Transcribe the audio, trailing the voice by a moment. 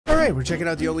right, we're checking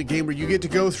out the only game where you get to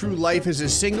go through life as a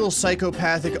single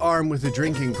psychopathic arm with a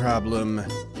drinking problem.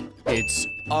 It's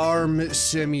Arm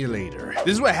Simulator.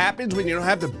 This is what happens when you don't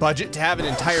have the budget to have an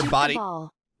entire body.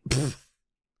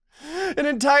 An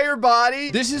entire body?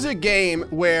 This is a game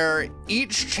where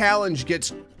each challenge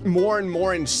gets more and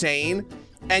more insane,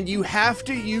 and you have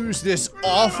to use this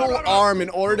awful arm in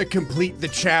order to complete the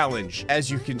challenge. As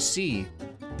you can see,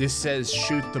 this says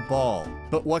shoot the ball.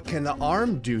 But what can the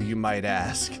arm do, you might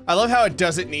ask? I love how it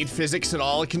doesn't need physics at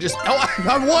all. It can just, oh,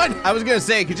 I won! I was gonna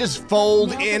say, it could just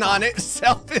fold in on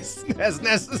itself as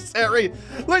necessary.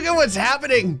 Look at what's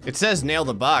happening. It says nail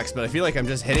the box, but I feel like I'm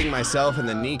just hitting myself in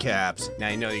the kneecaps. Now,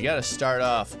 you know, you gotta start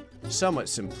off somewhat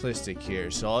simplistic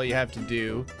here. So all you have to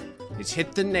do is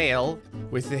hit the nail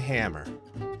with the hammer.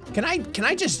 Can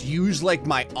I just use like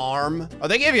my arm? Oh,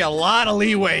 they gave you a lot of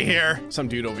leeway here. Some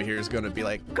dude over here is gonna be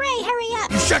like, Gray, hurry up.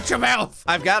 You shut your mouth.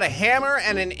 I've got a hammer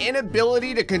and an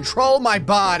inability to control my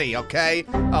body, okay?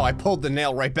 Oh, I pulled the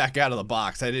nail right back out of the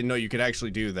box. I didn't know you could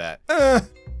actually do that.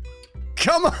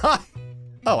 Come on.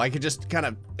 Oh, I could just kind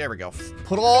of, there we go.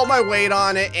 Put all my weight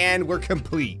on it and we're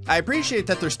complete. I appreciate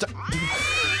that there's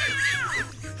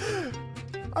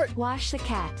Wash the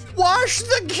cat. Wash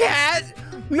the cat?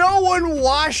 No one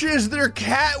washes their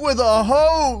cat with a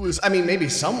hose. I mean, maybe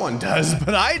someone does,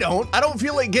 but I don't. I don't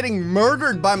feel like getting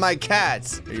murdered by my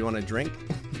cats. Here, you want a drink?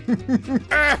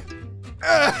 The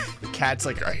cat's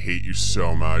like, I hate you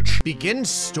so much. Begin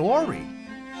story.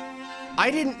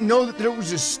 I didn't know that there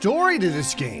was a story to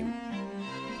this game.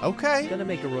 Okay. Gonna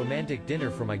make a romantic dinner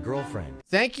for my girlfriend.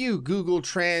 Thank you, Google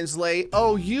Translate.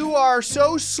 Oh, you are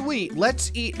so sweet.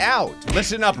 Let's eat out.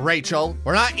 Listen up, Rachel.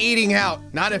 We're not eating out.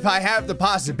 Not if I have the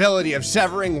possibility of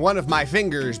severing one of my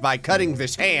fingers by cutting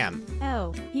this ham.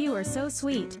 Oh, you are so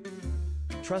sweet.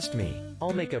 Trust me,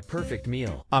 I'll make a perfect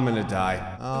meal. I'm gonna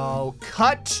die. Oh,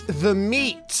 cut the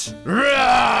meat.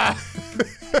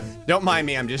 Don't mind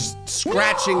me, I'm just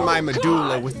scratching my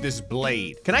medulla with this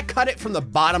blade. Can I cut it from the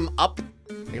bottom up?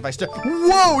 If I start,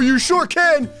 whoa, you sure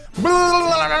can.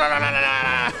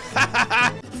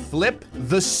 Flip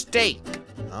the steak.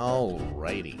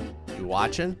 Alrighty. You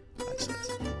watching? Watch this.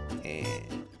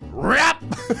 And wrap.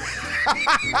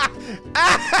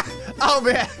 Oh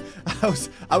man,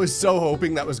 I was so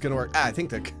hoping that was gonna work. I think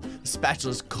the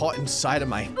spatula's caught inside of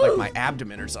my, like my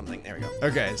abdomen or something. There we go.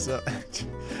 Okay, so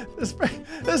this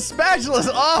spatula's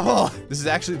awful. This is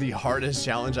actually the hardest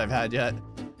challenge I've had yet.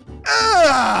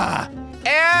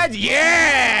 And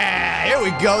yeah, here we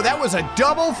go. That was a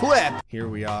double flip. Here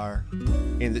we are.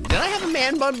 Did I have a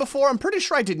man bun before? I'm pretty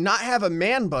sure I did not have a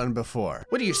man bun before.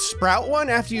 What, do you sprout one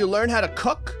after you learn how to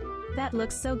cook? That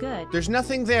looks so good. There's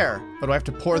nothing there. But do I have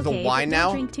to pour the wine now?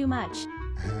 Don't drink too much.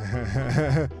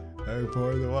 I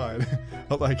pour the wine.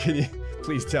 Hold on, can you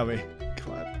please tell me?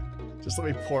 Come on, just let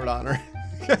me pour it on her.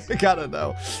 I gotta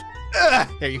know.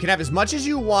 Here, you can have as much as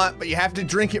you want, but you have to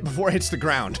drink it before it hits the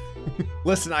ground.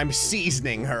 Listen, I'm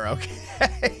seasoning her,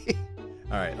 okay?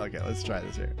 All right, okay, let's try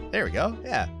this here. There we go,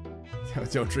 yeah.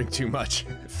 Don't drink too much.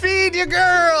 Feed your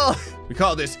girl! We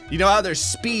call this, you know how there's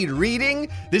speed reading?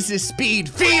 This is speed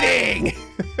feeding!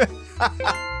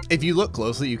 If you look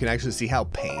closely, you can actually see how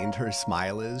pained her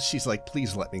smile is. She's like,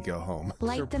 please let me go home.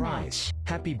 Light the match.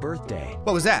 Happy birthday.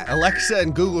 What was that? Alexa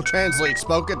and Google Translate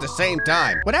spoke at the same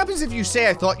time. What happens if you say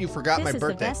I thought you forgot my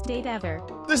birthday? This is the best date ever.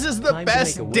 This is the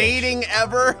best dating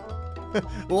ever?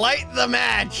 Light the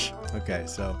match. Okay,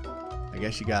 so I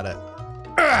guess you gotta,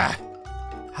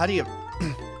 how do you,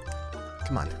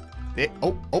 come on.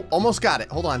 Oh, almost got it.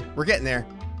 Hold on, we're getting there.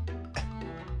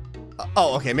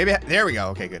 Oh, okay, maybe, there we go,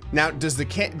 okay, good. Now, does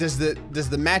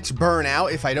the match burn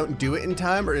out if I don't do it in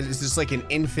time, or is this like an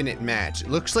infinite match? It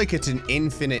looks like it's an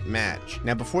infinite match.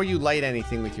 Now, before you light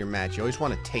anything with your match, you always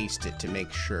want to taste it to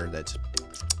make sure that's,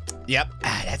 yep,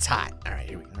 that's hot. All right,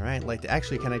 here we go. All right,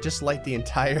 actually, can I just light the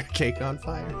entire cake on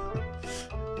fire?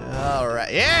 All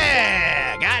right,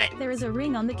 yeah, got it. There is a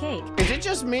ring on the cake. Is it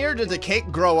just me, or did the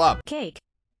cake grow up? Cake.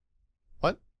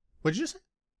 What? What'd you just say?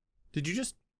 Did you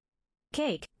just?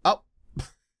 Cake. Oh.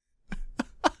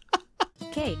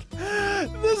 Cake.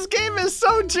 This game is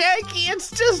so janky,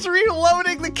 it's just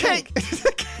reloading the cake.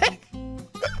 The cake.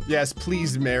 Yes,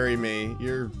 please marry me.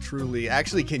 You're truly,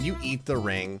 actually, can you eat the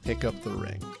ring? Pick up the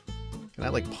ring. Can I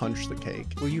like punch the cake?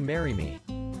 Will you marry me?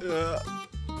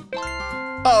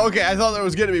 Oh, okay, I thought there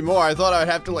was gonna be more. I thought I would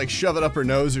have to like shove it up her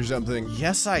nose or something.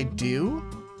 Yes, I do.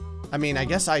 I mean, I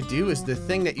guess I do is the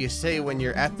thing that you say when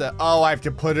you're at the, oh, I have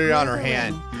to put it on her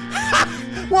hand.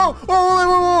 Whoa,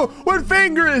 whoa, what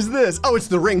finger is this? Oh, it's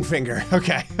the ring finger,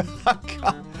 okay.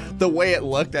 God. The way it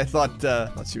looked, I thought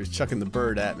she was chucking the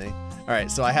bird at me. All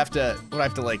right, so I have to, what I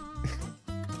have to like,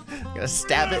 Gotta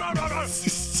stab it.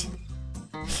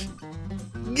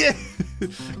 Yeah.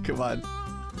 Come on.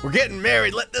 We're getting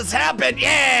married. Let this happen.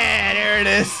 Yeah, there it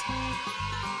is.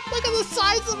 Look at the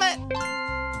size of it.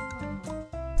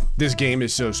 This game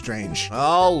is so strange.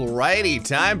 Alrighty,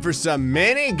 time for some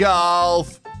mini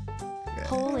golf. Okay.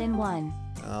 Hole in one.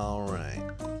 All right,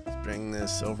 let's bring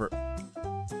this over.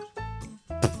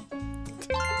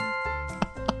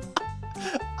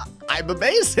 I'm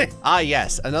amazing. Ah,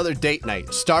 yes, another date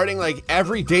night. Starting like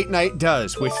every date night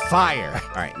does, with fire.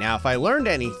 All right, now if I learned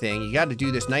anything, you gotta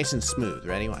do this nice and smooth.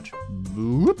 Ready, watch.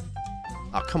 Boop.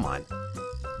 Oh, come on.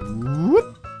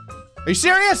 Whoop. Are you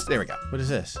serious? There we go. What is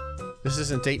this? This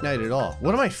isn't date night at all.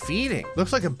 What am I feeding?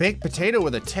 Looks like a baked potato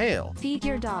with a tail. Feed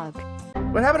your dog.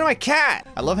 What happened to my cat?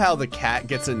 I love how the cat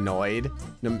gets annoyed,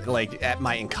 like at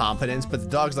my incompetence, but the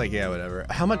dog's like, yeah, whatever.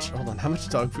 Hold on, how much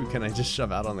dog food can I just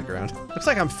shove out on the ground? Looks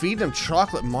like I'm feeding him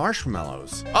chocolate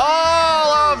marshmallows.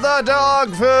 All of the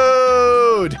dog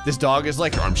food! This dog is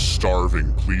like, I'm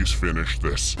starving, please finish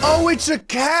this. oh, it's a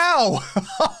cow!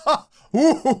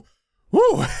 Woo!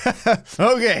 Woo!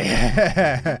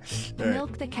 Okay.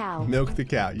 Milk the cow. Milk the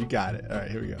cow, you got it. All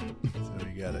right, here we go. So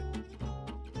we got it.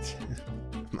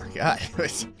 My God,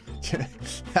 it's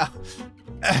a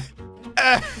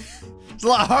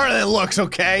lot harder than it looks,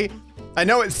 okay? I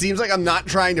know it seems like I'm not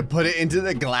trying to put it into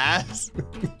the glass.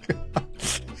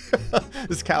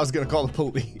 This cow's gonna call the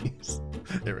police.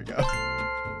 There we go.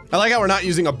 I like how we're not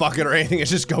using a bucket or anything,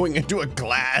 it's just going into a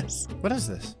glass. What is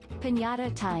this?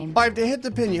 Pinata time. Oh, I have to hit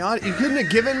the pinata? You couldn't have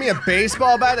given me a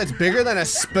baseball bat that's bigger than a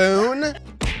spoon?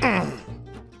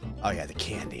 Oh yeah, the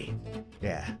candy.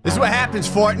 Yeah. This is what happens,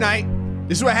 Fortnite.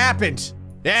 This is what happens.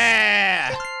 Yeah!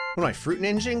 What am I, fruit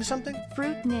ninjaing something?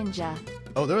 Fruit ninja.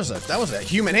 Oh, that was a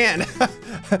human hand.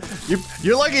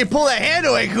 You're lucky to pull that hand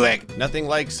away quick. Nothing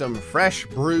like some fresh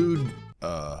brewed,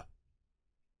 oh,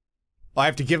 I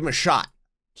have to give him a shot.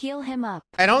 Heal him up.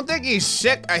 I don't think he's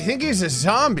sick. I think he's a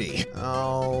zombie.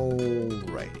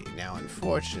 Alrighty. Now,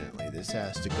 unfortunately, this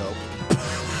has to go.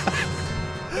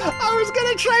 I was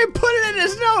gonna try and put it in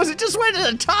his nose. It just went to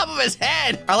the top of his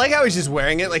head. I like how he's just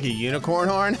wearing it like a unicorn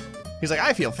horn. He's like,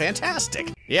 I feel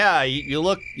fantastic. Yeah, you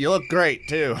look great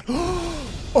too.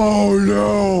 Oh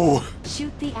no!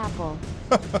 Shoot the apple.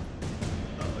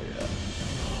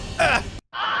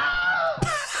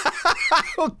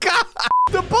 Oh God!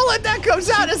 The bullet that comes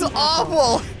out is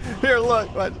awful. Here,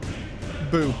 look. What?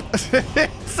 Boop.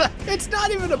 It's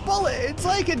not even a bullet. It's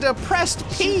like a depressed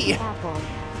pea. Shoot the apple.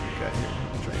 Okay, here.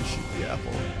 Try and shoot the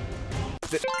apple.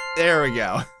 There we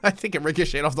go. I think it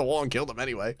ricocheted off the wall and killed him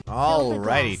anyway.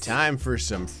 Alrighty, time for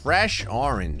some fresh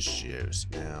orange juice.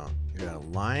 Now, you gotta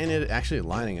line it. Actually,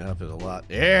 lining it up is a lot.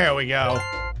 There we go.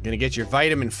 Gonna get your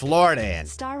vitamin Florida in.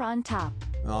 Star on top.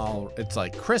 Oh, it's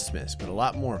like Christmas, but a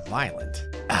lot more violent.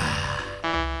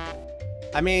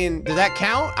 I mean, did that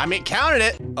count? I mean, counted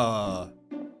it.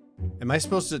 Am I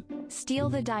supposed to? Steal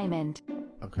the diamond.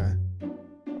 Okay.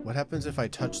 What happens if I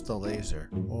touch the laser?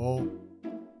 Oh.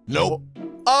 Nope.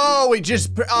 Oh, it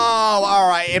just, all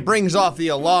right. It brings off the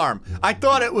alarm. I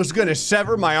thought it was gonna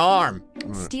sever my arm.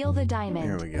 Steal the diamond.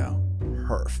 Here we go.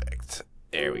 Perfect.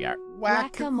 There we are.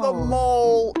 Whack the Whack-a-mole.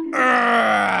 mole.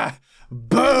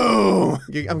 Boom.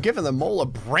 I'm giving the mole a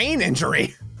brain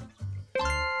injury.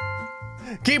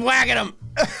 Keep whacking him.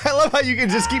 I love how you can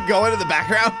just keep going in the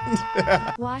background.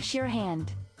 Wash your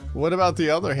hand. What about the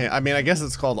other hand? I mean, I guess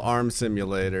it's called Arm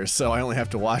Simulator, so I only have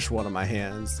to wash one of my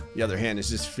hands. The other hand is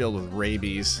just filled with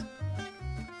rabies.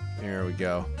 There we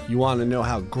go. You want to know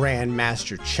how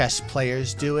Grandmaster chess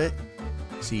players do it?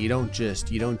 See, you don't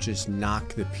just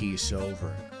knock the piece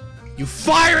over. You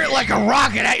fire it like a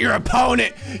rocket at your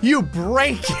opponent. You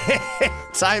break it.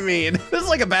 I mean, this is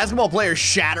like a basketball player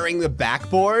shattering the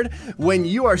backboard. When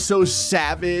you are so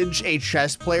savage a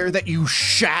chess player that you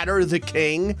shatter the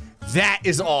king, that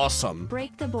is awesome.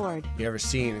 Break the board. You ever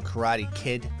seen Karate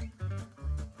Kid?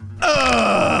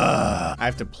 I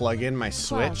have to plug in my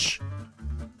Switch.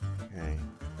 Okay.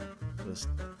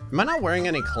 Am I not wearing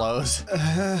any clothes?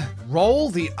 Roll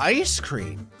the ice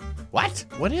cream. What?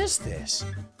 What is this?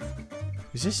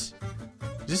 Is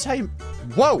this how you,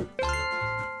 whoa!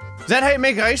 Is that how you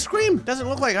make ice cream? Doesn't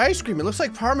look like ice cream, it looks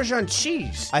like Parmesan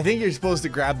cheese. I think you're supposed to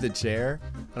grab the chair,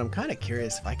 but I'm kind of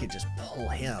curious if I could just pull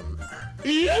him.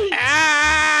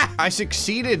 Ah! I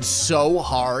succeeded so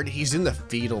hard, he's in the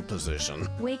fetal position.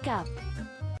 Wake up.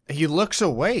 He looks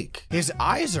awake. His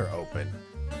eyes are open.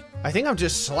 I think I'm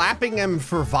just slapping him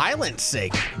for violence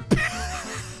sake.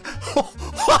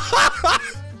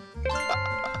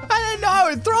 I didn't know I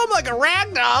would throw him like a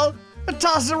rag doll.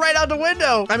 Tossed it right out the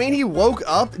window. I mean, he woke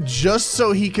up just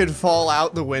so he could fall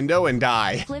out the window and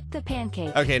die. Flip the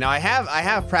pancake. Okay, now I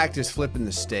have practiced flipping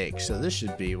the steak, so this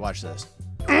should be, watch this.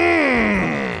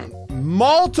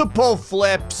 Multiple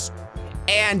flips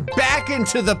and back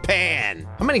into the pan.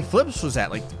 How many flips was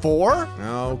that, like 4?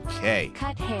 Okay.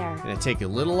 Cut hair. Gonna take a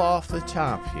little off the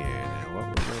top here. Now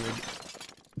what we're gonna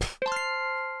do.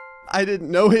 I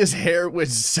didn't know his hair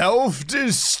would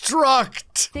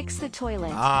self-destruct. Fix the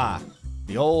toilet. Ah,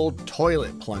 the old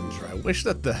toilet plunger. I wish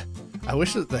that the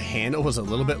handle was a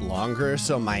little bit longer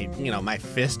so my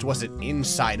fist wasn't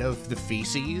inside of the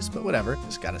feces, but whatever.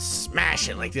 Just gotta smash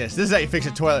it like this. This is how you fix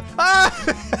a toilet. Ah!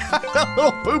 The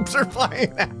little poops are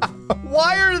flying out.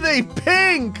 Why are they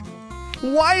pink?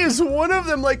 Why is one of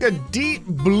them like a deep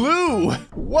blue?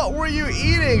 What were you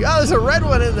eating? Oh, there's a red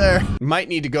one in there. Might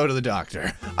need to go to the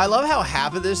doctor. I love how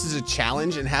half of this is a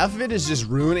challenge and half of it is just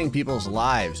ruining people's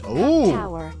lives. Oh.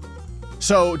 Tower.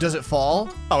 So does it fall?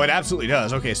 Oh, it absolutely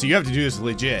does. Okay, so you have to do this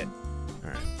legit.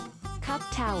 All right. Cup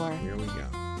tower. Here we go.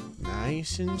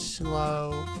 Nice and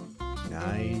slow.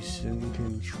 Nice and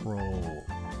control.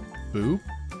 Boop.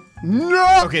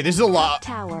 No! Okay, this is a lot.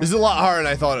 Tower. This is a lot harder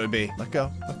than I thought it would be. Let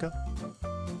go. Let go.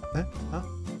 Huh? Huh?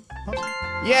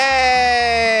 Oh.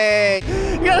 Yay!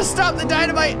 You gotta stop the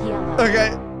dynamite. Yellow.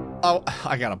 Okay. Oh,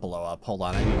 I gotta blow up. Hold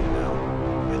on, I need to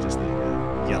know. I just need to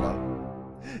know. Yellow.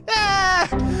 Ah!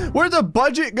 Where'd the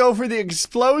budget go for the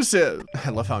explosive?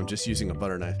 I love how I'm just using a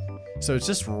butter knife. So it's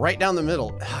just right down the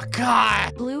middle. Oh,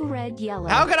 God! Blue, red, yellow.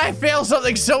 How could I fail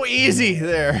something so easy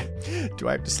there? Do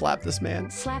I have to slap this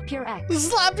man? Slap your ex.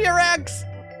 Slap your ex!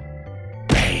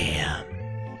 Bam!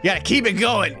 You gotta keep it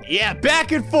going. Yeah,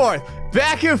 back and forth.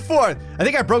 Back and forth. I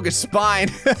think I broke his spine.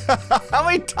 How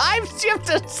many times do you have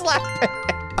to slap him?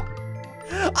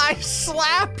 I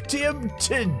slapped him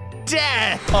to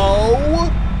death.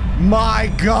 Oh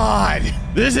my God.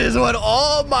 This is what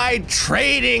all my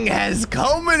trading has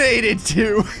culminated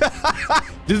to.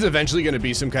 This is eventually gonna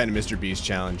be some kind of Mr. Beast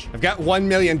challenge. I've got $1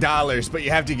 million, but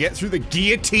you have to get through the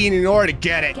guillotine in order to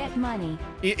get it. Get money.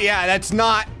 Yeah, that's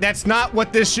not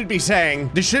what this should be saying.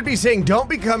 This should be saying, don't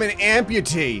become an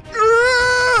amputee.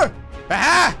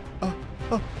 Ah!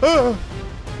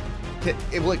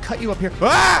 Will it cut you up here?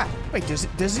 Ah! Wait, does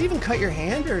it even cut your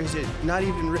hand, or is it not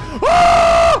even?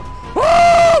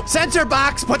 Sensor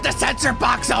box! Put the sensor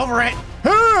box over it!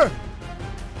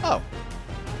 Oh.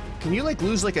 Can you like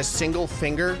lose like a single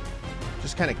finger?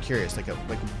 Just kind of curious, like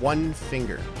one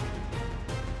finger.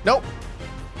 Nope.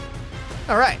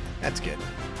 All right, that's good.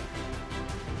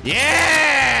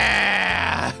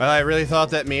 Yeah! Well, I really thought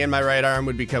that me and my right arm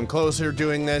would become closer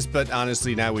doing this, but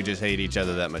honestly, now we just hate each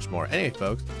other that much more. Anyway,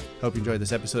 folks, hope you enjoyed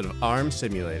this episode of Arm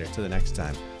Simulator. Till the next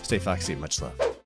time, stay foxy and much love.